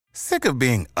Sick of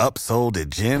being upsold at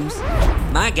gyms?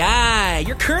 My guy,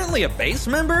 you're currently a base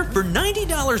member? For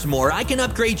 $90 more, I can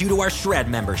upgrade you to our Shred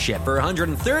membership. For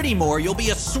 $130 more, you'll be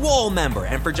a Swole member.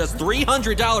 And for just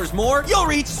 $300 more, you'll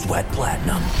reach Sweat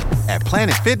Platinum. At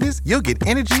Planet Fitness, you'll get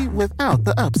energy without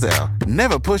the upsell.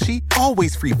 Never pushy,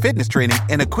 always free fitness training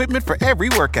and equipment for every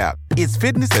workout. It's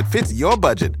fitness that fits your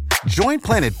budget. Join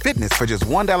Planet Fitness for just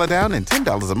 $1 down and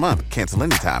 $10 a month. Cancel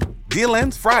anytime. Deal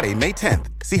ends Friday, May 10th.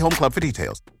 See Home Club for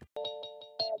details.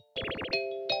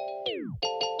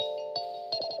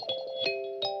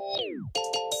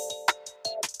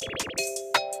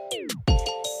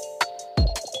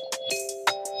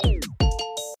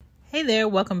 Hey there,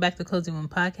 welcome back to Cozy One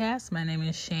Podcast. My name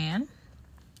is Shan,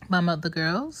 Mama of the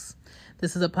Girls.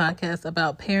 This is a podcast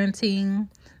about parenting,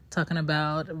 talking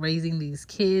about raising these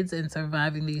kids and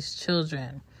surviving these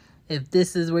children. If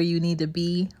this is where you need to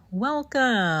be,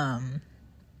 welcome.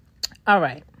 All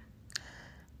right,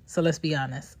 so let's be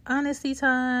honest. Honesty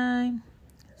time.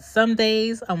 Some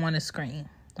days I want to scream,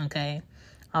 okay?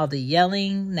 All the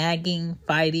yelling, nagging,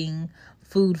 fighting,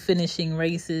 food finishing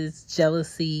races,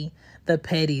 jealousy, the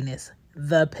pettiness.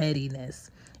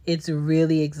 It's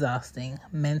really exhausting,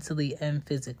 mentally and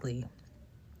physically.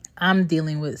 I'm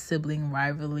dealing with sibling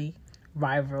rivalry.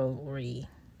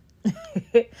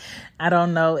 I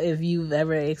don't know if you've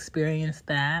ever experienced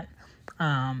that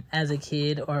as a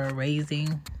kid or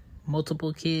raising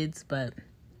multiple kids, but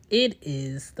it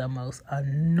is the most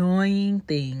annoying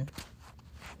thing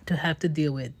to have to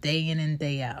deal with day in and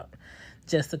day out.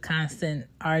 Just a constant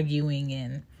arguing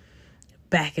and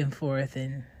back and forth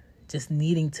and just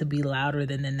needing to be louder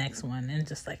than the next one. And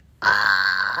just like,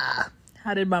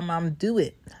 how did my mom do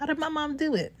it?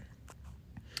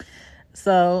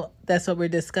 So that's what we're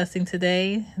discussing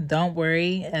today. Don't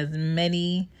worry. As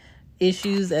many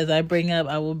issues as I bring up,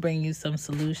 I will bring you some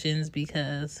solutions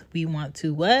because we want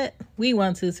to what? We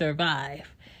want to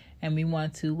survive. And we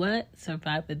want to what?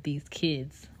 Survive with these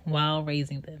kids while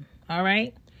raising them. All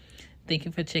right? Thank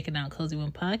you for checking out Cozy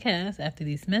One Podcast. After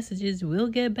these messages, we'll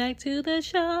get back to the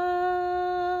show.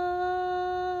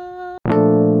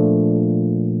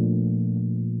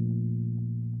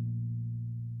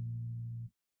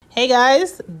 Hey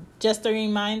guys, just a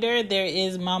reminder, there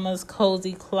is Mama's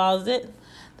Cozy Closet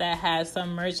that has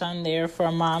some merch on there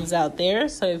for moms out there.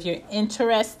 So if you're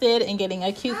interested in getting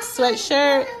a cute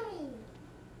sweatshirt,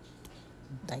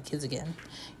 like kids again.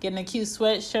 Getting a cute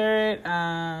sweatshirt,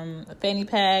 a fanny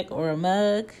pack, or a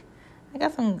mug. I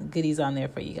got some goodies on there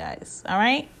for you guys. All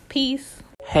right? Peace.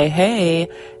 Hey,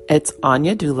 it's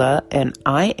Anya Dula, and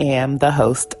I am the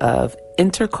host of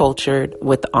Intercultured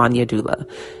with Anya Dula.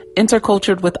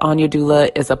 Intercultured with Anya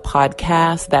Dula is a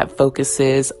podcast that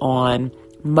focuses on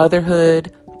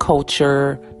motherhood,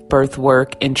 culture, birth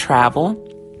work, and travel.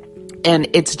 And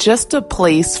it's just a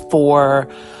place for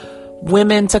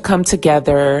women to come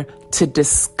together to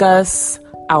discuss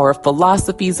our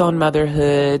philosophies on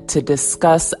motherhood, to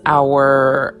discuss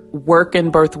our work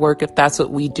and birth work, if that's what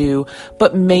we do,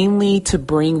 but mainly to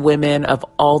bring women of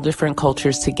all different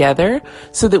cultures together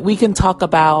so that we can talk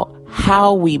about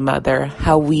how we mother,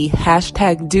 how we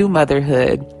 #do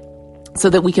motherhood, so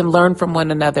that we can learn from one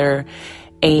another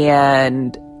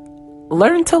and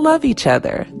learn to love each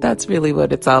other. That's really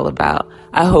what it's all about.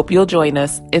 I hope you'll join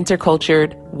us.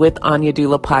 Intercultured with Anya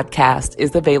Dula podcast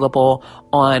is available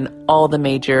on all the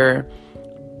major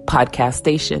podcast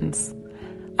stations.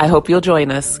 I hope you'll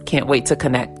join us. Can't wait to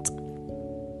connect.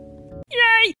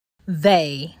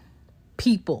 Yay!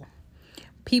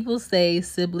 People say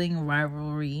sibling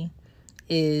rivalry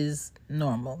is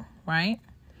normal, right?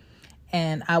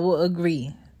 And I will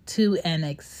agree to an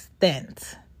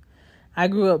extent. I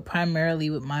grew up primarily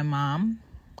with my mom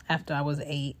after I was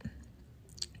 8,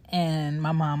 and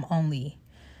my mom only.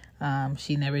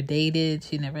 She never dated.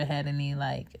 She never had any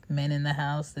men in the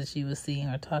house that she was seeing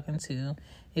or talking to.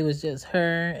 It was just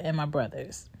her and my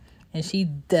brothers. And she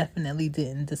definitely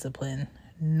didn't discipline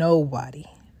nobody.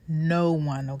 No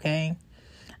one, okay?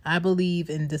 I believe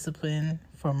in discipline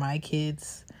for my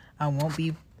kids. I won't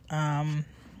be,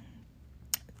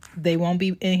 they won't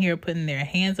be in here putting their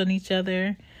hands on each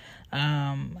other.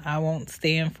 I won't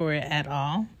stand for it at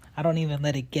all. I don't even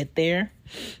let it get there.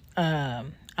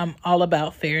 I'm all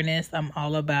about fairness. I'm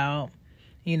all about,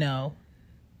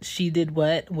 she did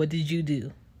what did you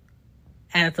do?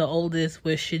 As the oldest,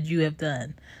 what should you have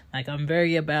done? I'm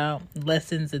very about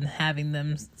lessons and having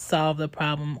them solve the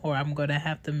problem, or I'm going to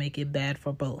have to make it bad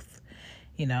for both.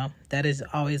 That is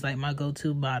always my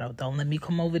go-to motto. Don't let me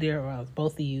come over there or else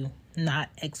both of you, not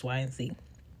X, Y, and Z.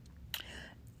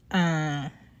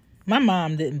 My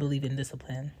mom didn't believe in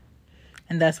discipline,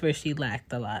 and that's where she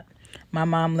lacked a lot. My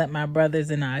mom let my brothers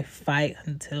and I fight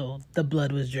until the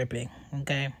blood was dripping,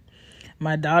 okay?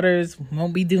 My daughters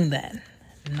won't be doing that.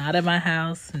 Not at my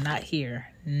house, not here.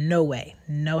 No way,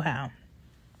 no how.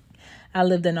 I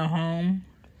lived in a home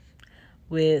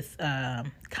with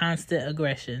constant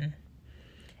aggression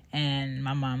and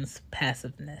my mom's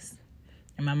passiveness.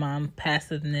 And my mom's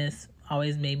passiveness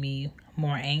always made me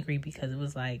more angry because it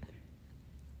was like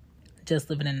just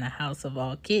living in the house of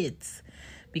all kids.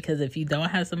 Because if you don't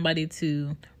have somebody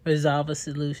to resolve a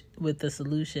solution with the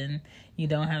solution, you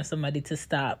don't have somebody to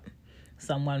stop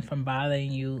someone from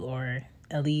bothering you, or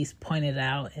at least point it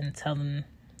out and tell them,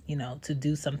 to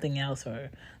do something else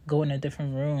or go in a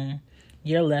different room,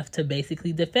 you're left to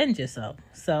basically defend yourself.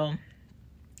 So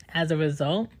as a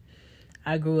result,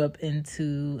 I grew up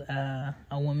into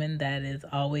a woman that is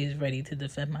always ready to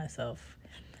defend myself.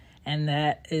 And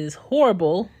that is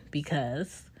horrible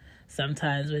because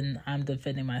sometimes when I'm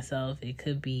defending myself, it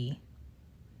could be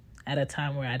at a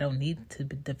time where I don't need to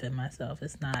defend myself.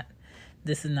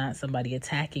 This is not somebody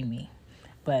attacking me,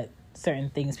 but certain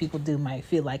things people do might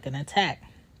feel like an attack.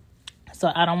 So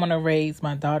I don't want to raise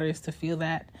my daughters to feel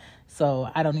that. So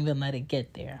I don't even let it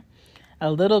get there.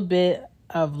 A little bit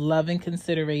of love and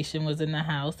consideration was in the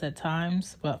house at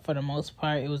times, but for the most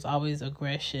part, it was always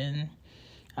aggression.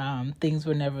 Things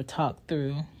were never talked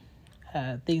through.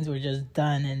 Things were just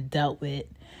done and dealt with.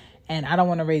 And I don't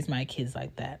want to raise my kids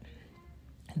like that.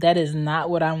 That is not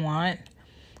what I want.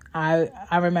 I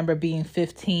remember being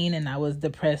 15 and I was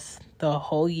depressed the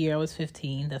whole year I was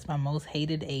 15. That's my most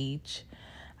hated age.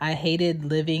 I hated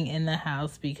living in the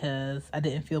house because I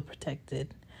didn't feel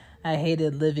protected. I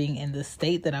hated living in the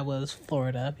state that I was,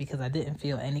 Florida, because I didn't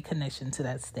feel any connection to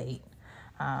that state.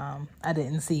 I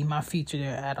didn't see my future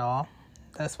there at all.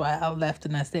 That's why I left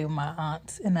and I stayed with my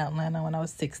aunt in Atlanta when I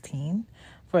was 16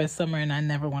 for a summer, and I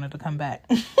never wanted to come back.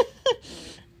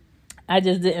 I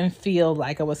just didn't feel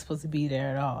like I was supposed to be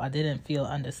there at all. I didn't feel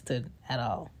understood at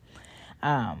all.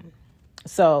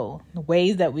 So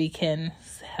ways that we can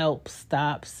help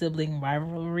stop sibling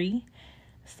rivalry.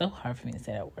 It's so hard for me to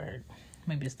say that word.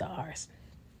 Maybe it's the R's.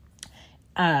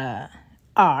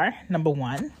 Are, number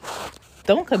one,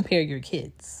 don't compare your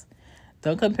kids.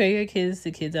 Don't compare your kids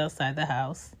to kids outside the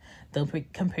house. Don't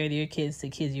compare your kids to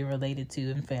kids you're related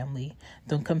to in family.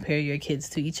 Don't compare your kids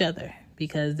to each other,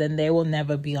 because then they will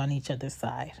never be on each other's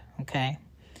side, okay?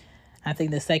 I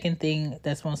think the second thing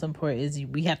that's most important is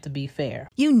we have to be fair.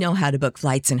 You know how to book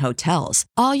flights and hotels.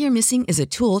 All you're missing is a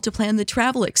tool to plan the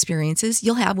travel experiences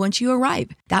you'll have once you arrive.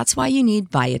 That's why you need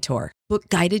Viator. Book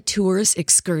guided tours,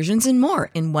 excursions, and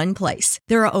more in one place.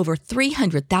 There are over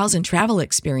 300,000 travel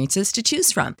experiences to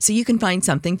choose from, so you can find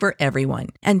something for everyone.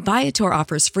 And Viator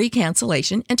offers free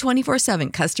cancellation and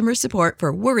 24/7 customer support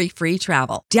for worry-free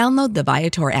travel. Download the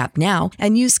Viator app now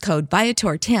and use code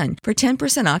Viator10 for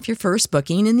 10% off your first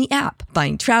booking in the app.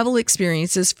 Find travel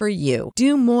experiences for you.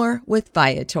 Do more with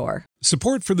Viator.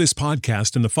 Support for this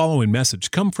podcast and the following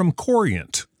message come from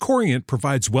Corient. Corient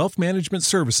provides wealth management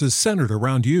services centered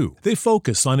around you. They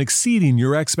focus on exceeding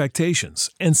your expectations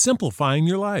and simplifying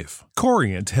your life.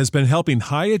 Corient has been helping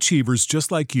high achievers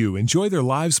just like you enjoy their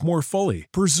lives more fully,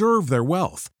 preserve their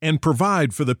wealth, and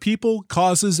provide for the people,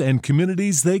 causes, and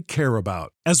communities they care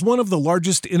about. As one of the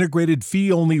largest integrated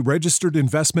fee-only registered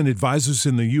investment advisors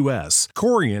in the U.S.,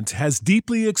 Corient has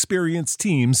deeply experienced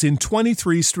teams in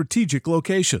 23 strategic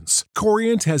locations.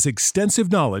 Corient has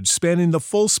extensive knowledge spanning the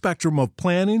full spectrum of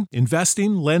planning,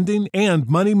 investing, lending, and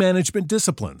money management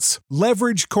disciplines.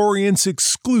 Leverage Corient's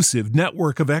exclusive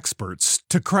network of experts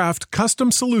to craft custom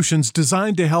solutions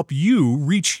designed to help you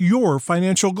reach your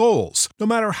financial goals, no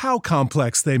matter how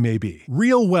complex they may be.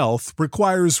 Real wealth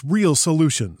requires real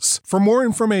solutions. For more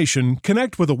information,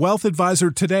 connect with a wealth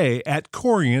advisor today at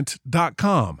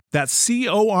Corient.com. That's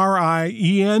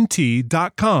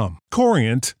Corient.com.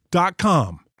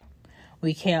 Corient.com.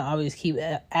 We can't always keep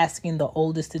asking the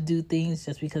oldest to do things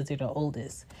just because they're the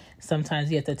oldest.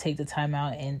 Sometimes you have to take the time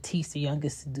out and teach the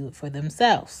youngest to do it for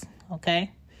themselves,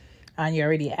 okay? And you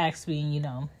already asked me,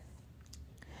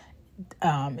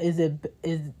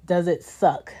 does it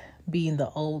suck being the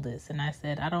oldest? And I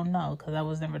said, I don't know, because I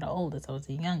was never the oldest. I was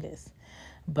the youngest.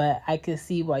 But I could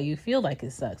see why you feel like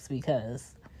it sucks,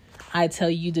 because I tell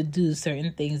you to do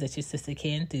certain things that your sister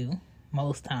can't do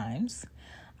most times.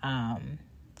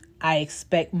 I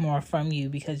expect more from you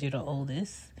because you're the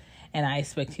oldest, and I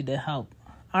expect you to help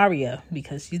Aria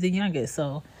because she's the youngest.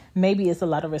 So maybe it's a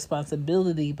lot of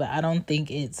responsibility, but I don't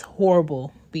think it's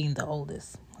horrible being the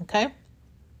oldest, okay?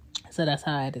 So that's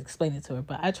how I'd explain it to her.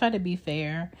 But I try to be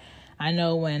fair. I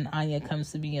know when Anya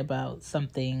comes to me about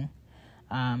something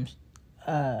that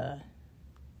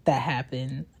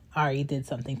happened, Ari did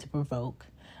something to provoke.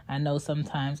 I know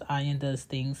sometimes Anya does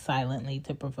things silently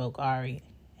to provoke Ari,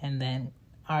 and then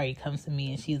Ari comes to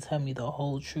me and she'll tell me the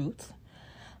whole truth.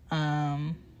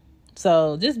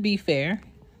 So just be fair.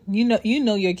 You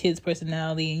know your kid's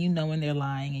personality, and you know when they're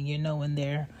lying, and you know when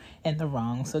they're in the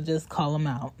wrong. So just call them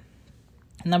out.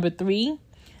 Number 3,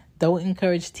 don't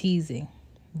encourage teasing.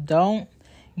 Don't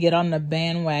get on the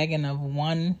bandwagon of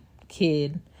one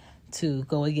kid to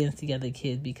go against the other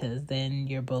kid, because then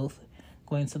you're both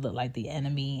going to look like the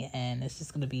enemy, and it's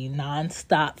just going to be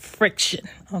nonstop friction.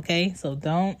 Okay, so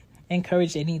don't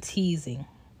encourage any teasing.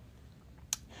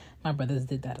 My brothers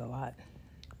did that a lot.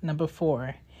 Number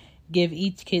 4, give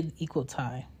each kid equal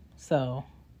time. So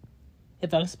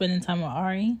if I'm spending time with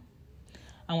Ari,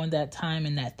 I want that time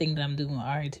and that thing that I'm doing with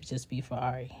Ari to just be for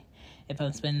Ari. If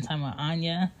I'm spending time with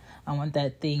Anya, I want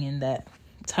that thing and that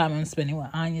time I'm spending with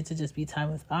Anya to just be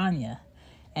time with Anya.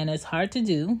 And it's hard to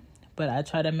do, but I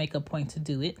try to make a point to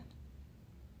do it.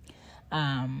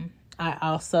 I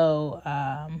also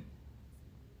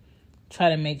try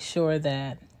to make sure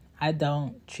that I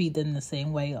don't treat them the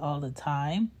same way all the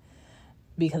time,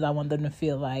 because I want them to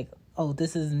feel like, oh,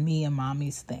 this is me and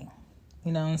mommy's thing.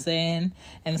 You know what I'm saying?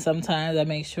 And sometimes I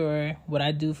make sure what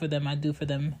I do for them, I do for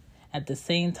them at the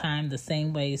same time, the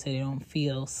same way, so they don't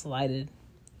feel slighted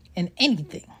in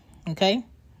anything. Okay?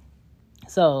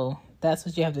 So that's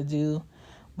what you have to do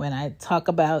when I talk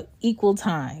about equal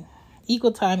time,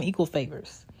 equal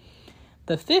favors.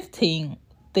 The 15th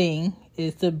thing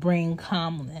is to bring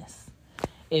calmness.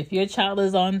 If your child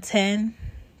is on 10,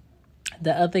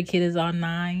 the other kid is on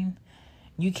 9,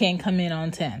 you can't come in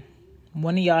on 10.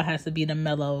 One of y'all has to be the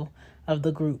mellow of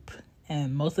the group.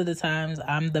 And most of the times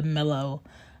I'm the mellow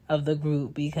of the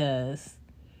group, because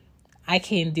I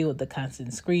can't deal with the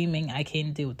constant screaming. I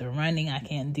can't deal with the running. I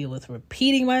can't deal with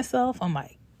repeating myself. Oh my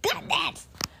goodness.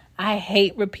 I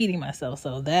hate repeating myself.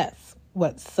 So that's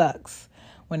what sucks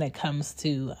when it comes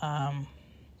to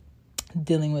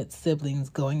dealing with siblings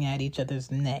going at each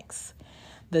other's necks.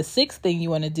 The 6th thing you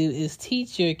want to do is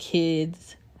teach your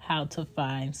kids how to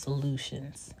find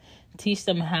solutions. Teach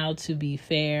them how to be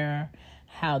fair,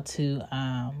 how to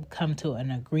come to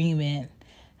an agreement,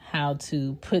 how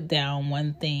to put down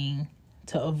one thing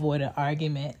to avoid an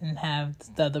argument and have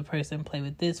the other person play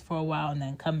with this for a while and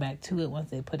then come back to it once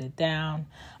they put it down.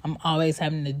 I'm always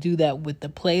having to do that with the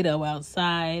Play-Doh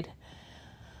outside.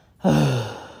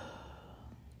 I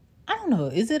don't know.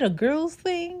 Is it a girl's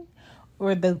thing,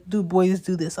 or do boys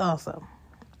do this also?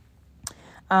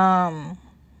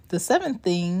 The 7th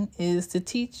thing is to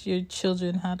teach your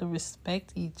children how to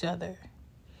respect each other.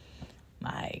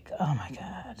 Like, oh my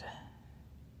God.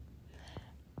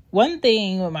 One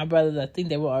thing with my brothers, I think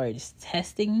they were already just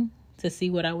testing to see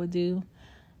what I would do,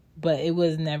 but it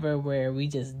was never where we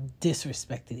just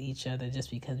disrespected each other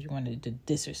just because we wanted to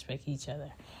disrespect each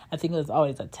other. I think it was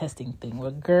always a testing thing.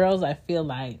 With girls, I feel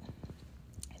like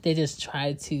they just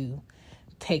try to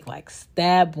take like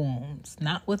stab wounds,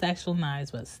 not with actual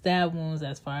knives, but stab wounds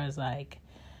as far as like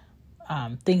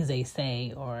things they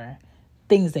say or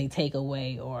things they take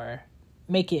away, or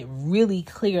make it really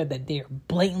clear that they're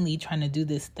blatantly trying to do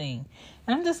this thing.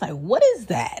 And I'm just like, what is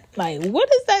that? Like, what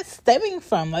is that stemming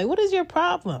from? Like, what is your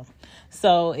problem?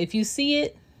 So if you see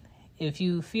it, if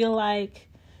you feel like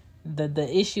the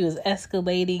issue is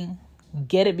escalating,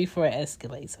 get it before it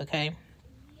escalates, okay?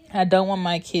 I don't want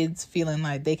my kids feeling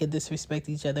like they could disrespect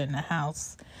each other in the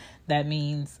house. That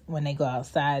means when they go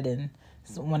outside and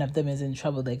one of them is in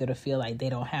trouble, they're going to feel like they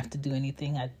don't have to do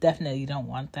anything. I definitely don't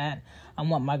want that. I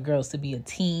want my girls to be a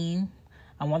team.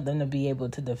 I want them to be able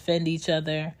to defend each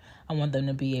other. I want them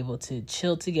to be able to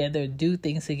chill together, do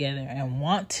things together, and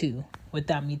want to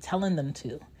without me telling them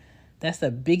to. That's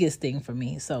the biggest thing for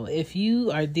me. So if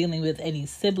you are dealing with any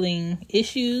sibling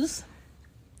issues,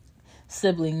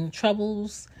 sibling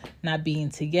troubles, not being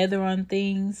together on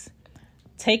things,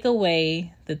 take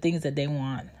away the things that they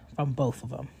want from both of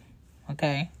them.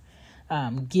 Okay?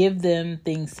 Give them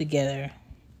things together.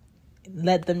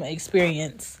 Let them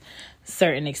experience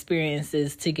certain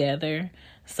experiences together,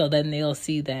 so then they'll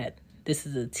see that this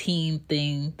is a team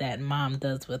thing that mom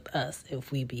does with us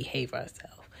if we behave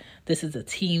ourselves. This is a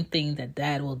team thing that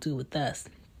dad will do with us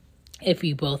if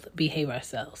we both behave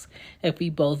ourselves, if we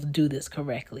both do this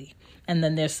correctly. And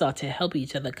then they're sought to help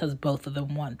each other because both of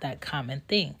them want that common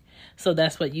thing. So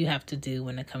that's what you have to do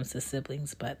when it comes to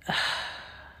siblings. But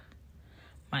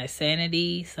my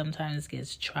sanity sometimes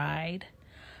gets tried.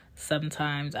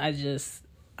 Sometimes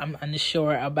I'm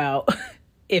unsure about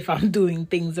if I'm doing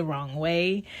things the wrong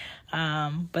way.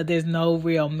 But there's no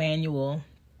real manual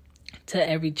to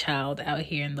every child out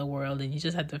here in the world. And you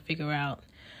just have to figure out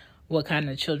what kind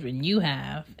of children you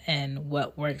have and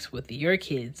what works with your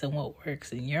kids and what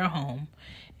works in your home.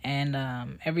 And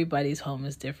everybody's home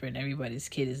is different. Everybody's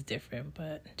kid is different.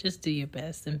 But just do your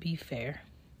best and be fair.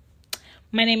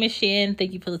 My name is Shan.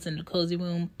 Thank you for listening to Cozy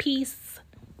Womb. Peace.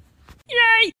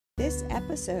 Yay! This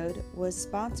episode was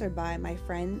sponsored by my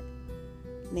friend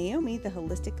Naomi, the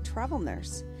Holistic Travel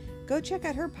Nurse. Go check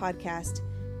out her podcast.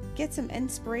 Get some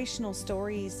inspirational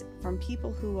stories from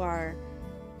people who are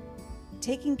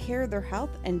taking care of their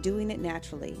health and doing it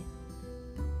naturally.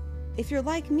 If you're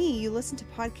like me, you listen to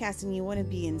podcasts and you want to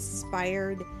be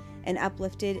inspired and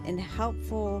uplifted and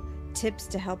helpful tips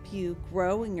to help you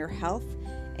grow in your health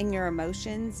and your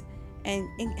emotions and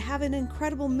have an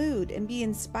incredible mood and be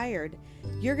inspired,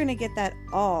 you're going to get that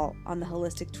all on the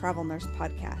Holistic Travel Nurse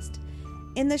podcast.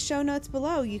 In the show notes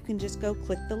below, you can just go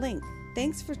click the link.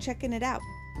 Thanks for checking it out.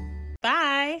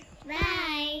 Bye.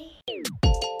 Bye.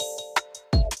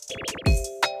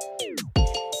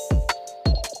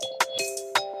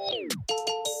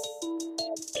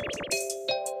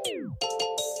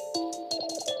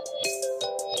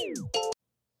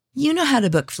 You know how to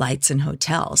book flights and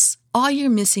hotels. All you're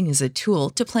missing is a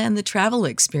tool to plan the travel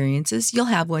experiences you'll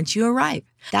have once you arrive.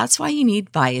 That's why you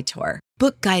need Viator.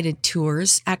 Book guided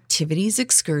tours, activities,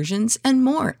 excursions, and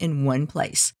more in one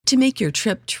place to make your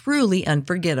trip truly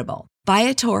unforgettable.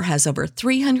 Viator has over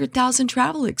 300,000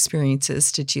 travel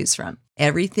experiences to choose from.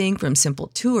 Everything from simple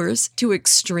tours to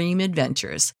extreme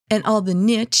adventures and all the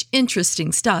niche,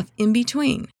 interesting stuff in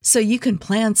between. So you can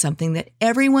plan something that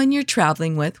everyone you're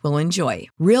traveling with will enjoy.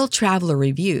 Real traveler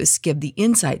reviews give the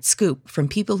inside scoop from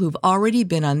people who've already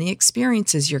been on the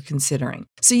experiences you're considering.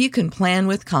 So you can plan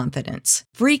with confidence.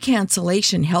 Free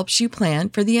cancellation helps you plan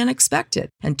for the unexpected.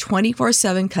 And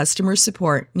 24/7 customer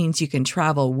support means you can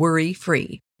travel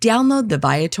worry-free. Download the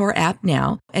Viator app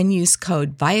now and use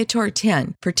code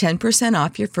Viator10 for 10%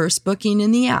 off your first booking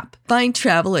in the app. Find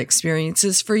travel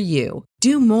experiences for you.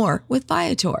 Do more with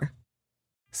Viator.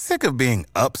 Sick of being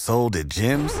upsold at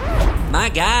gyms? My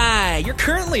guy, you're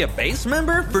currently a base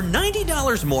member? For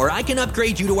 $90 more, I can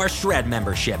upgrade you to our Shred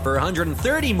membership. For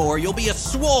 $130 more, you'll be a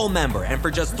Swole member. And for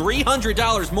just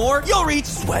 $300 more, you'll reach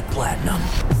Sweat Platinum.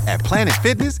 At Planet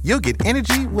Fitness, you'll get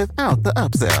energy without the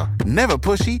upsell. Never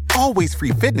pushy, always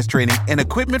free fitness training and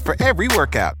equipment for every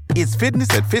workout. It's fitness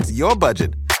that fits your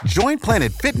budget. Join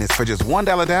Planet Fitness for just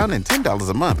 $1 down and $10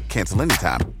 a month. Cancel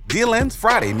anytime. Deal ends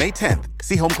Friday, May 10th.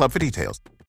 See Home Club for details.